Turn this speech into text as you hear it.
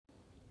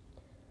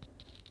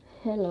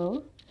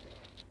Hello.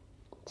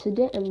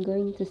 Today I'm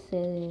going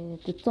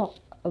to talk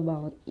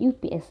about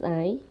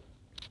UPSI,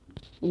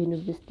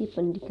 University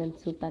Pendidikan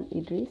Sultan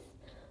Idris,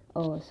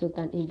 or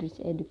Sultan Idris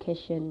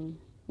Education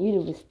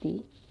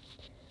University.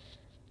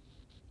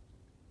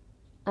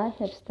 I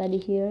have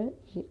studied here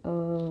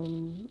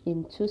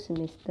in 2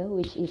 semesters,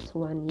 which is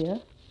 1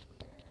 year,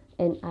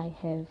 and I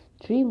have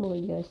 3 more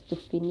years to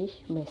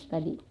finish my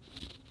study.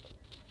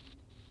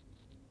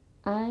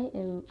 I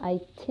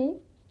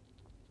take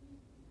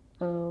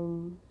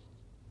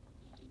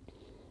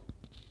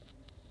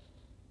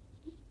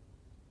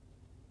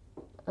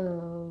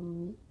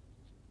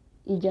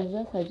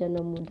ijazah sarjana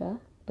muda,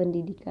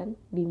 pendidikan,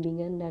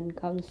 bimbingan, dan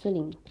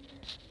counseling.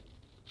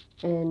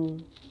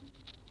 And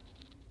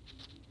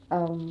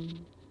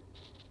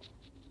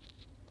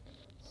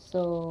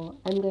so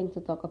I'm going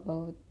to talk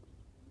about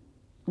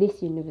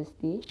this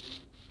university.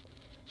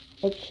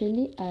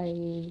 Actually,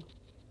 I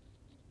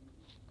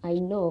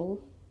know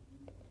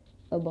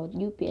about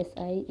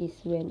UPSI is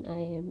when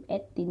I am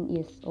 18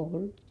 years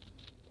old,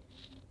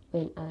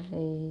 when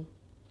I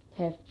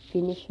have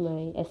finished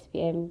my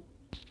SPM,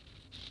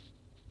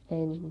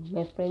 and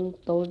my friend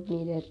told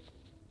me that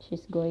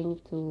she's going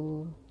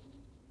to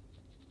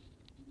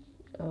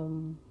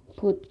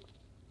put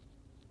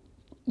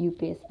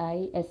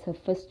UPSI as her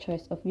first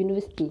choice of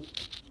university.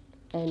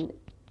 And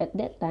at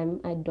that time,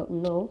 I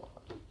don't know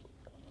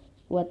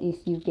what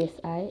is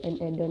UPSI,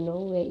 and I don't know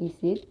where is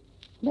it,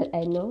 but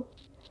I know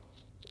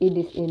it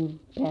is in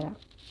Perak.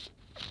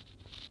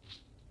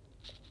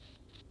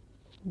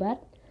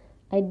 But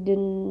I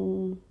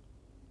didn't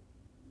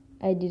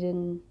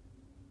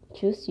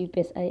choose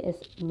UPSI as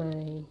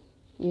my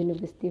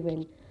university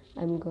when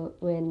I'm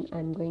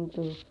going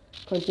to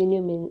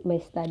continue my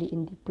study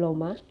in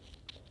diploma.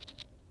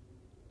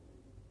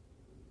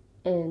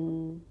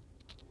 And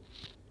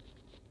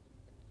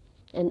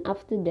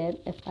after that,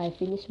 if I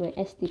finish my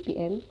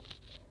STPM,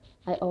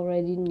 I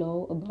already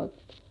know about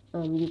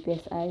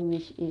UPSI,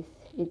 which is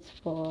it's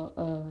for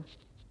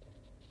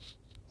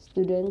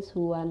students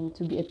who want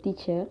to be a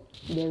teacher.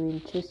 They will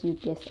choose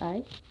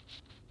UPSI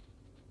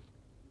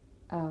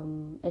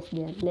as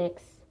their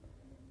next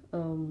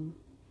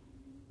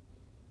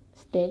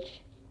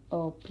stage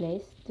or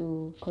place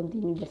to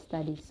continue the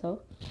study.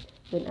 So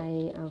when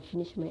I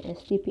finish my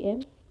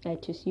STPM, I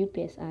choose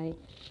UPSI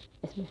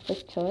as my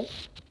first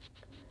choice,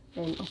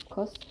 and of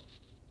course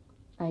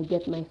I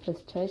get my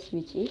first choice,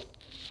 which is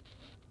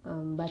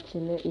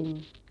Bachelor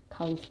in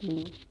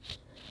Counseling.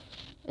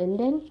 And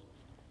then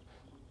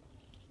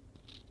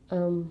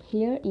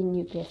here in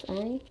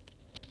UPSI,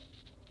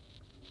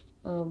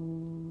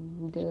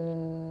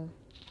 the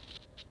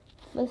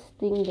first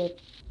thing that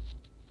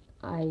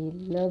I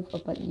love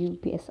about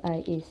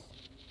UPSI is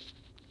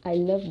I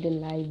love the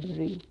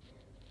library.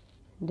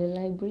 The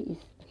library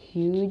is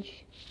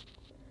huge,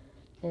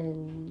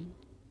 and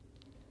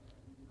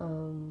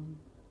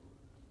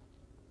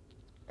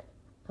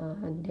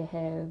they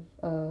have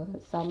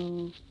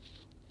some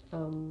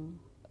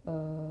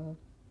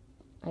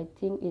I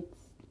think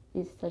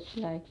it's such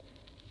like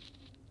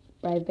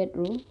private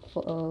room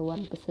for a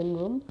 1-person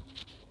room,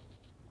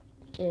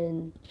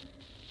 and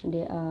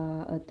there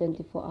are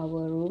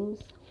 24-hour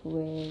rooms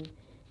where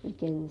we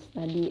can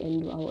study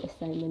and do our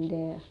assignment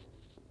there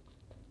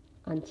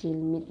until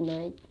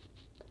midnight.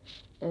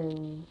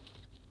 And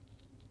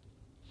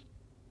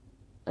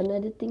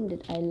another thing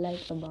that I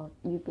like about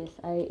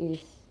UPSI is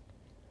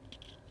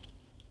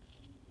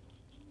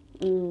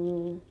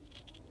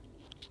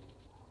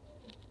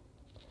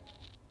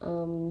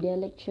their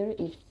lecture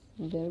is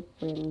very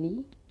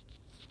friendly.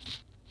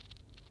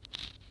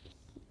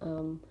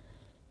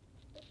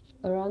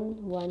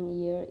 Around 1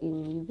 year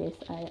in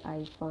UPSI,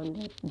 I found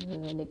that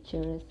the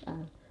lecturers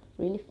are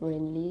really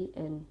friendly,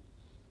 and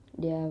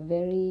they are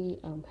very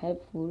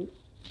helpful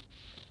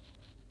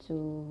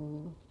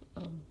to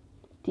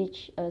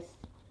teach us,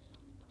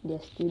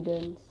 their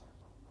students,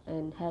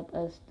 and help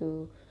us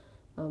to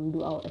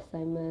do our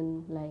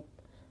assignment, like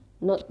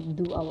not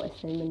do our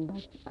assignment,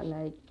 but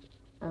like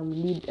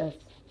lead us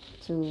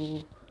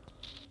to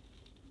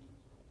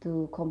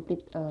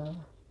complete a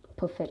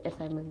perfect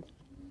assignment.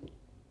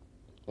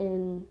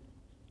 And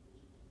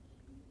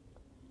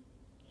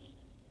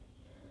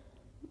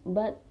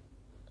but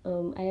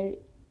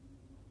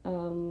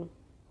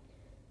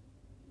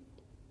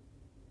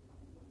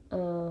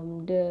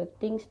the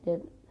things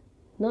that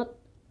not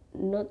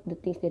the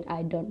things that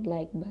I don't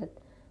like, but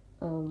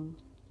I'm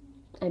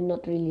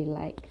not really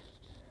like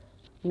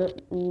not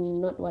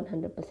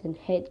 100%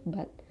 hate,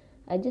 but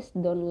I just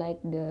don't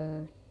like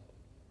the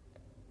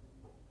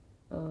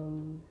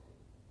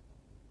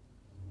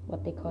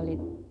what they call it,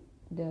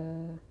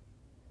 the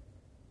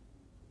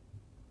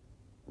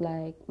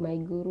like my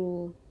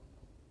guru,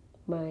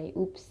 my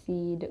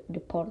UPSI, the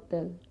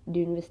portal, the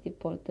university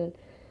portal,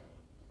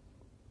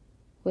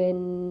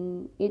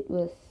 when it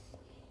was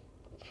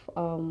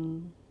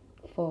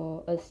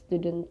for a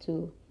student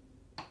to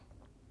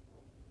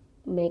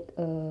make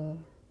a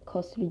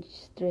course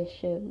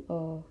registration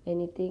or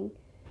anything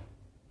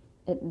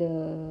at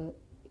the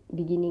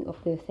beginning of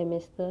the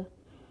semester,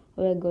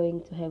 we're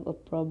going to have a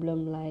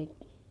problem like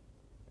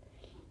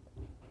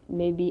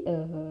maybe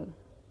a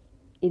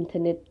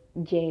internet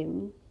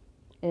jam,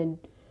 and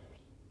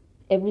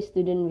every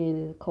student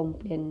will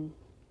complain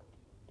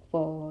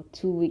for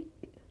 2 weeks.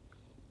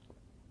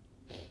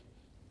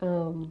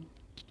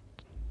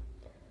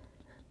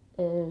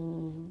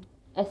 And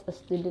as a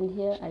student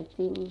here, I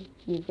think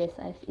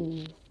UPSI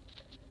is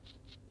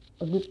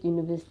a good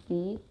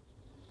university,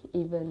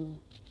 even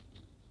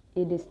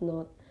it is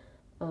not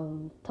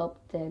top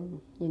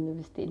 10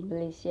 university in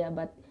Malaysia,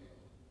 but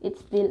it's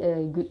still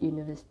a good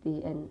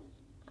university, and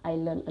I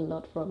learned a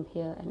lot from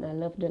here, and I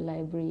love the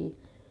library,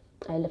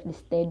 I love the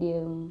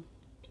stadium,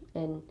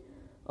 and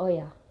oh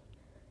yeah,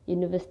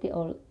 university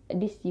all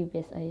this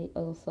UPSI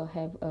also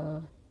have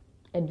a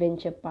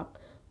adventure park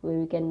where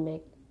we can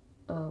make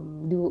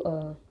do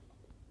a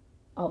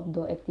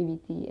outdoor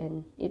activity,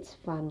 and it's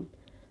fun.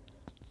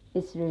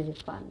 It's really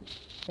fun.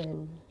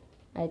 And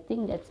I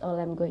think that's all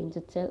I'm going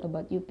to tell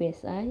about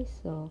UPSI.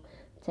 So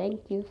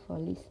thank you for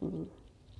listening.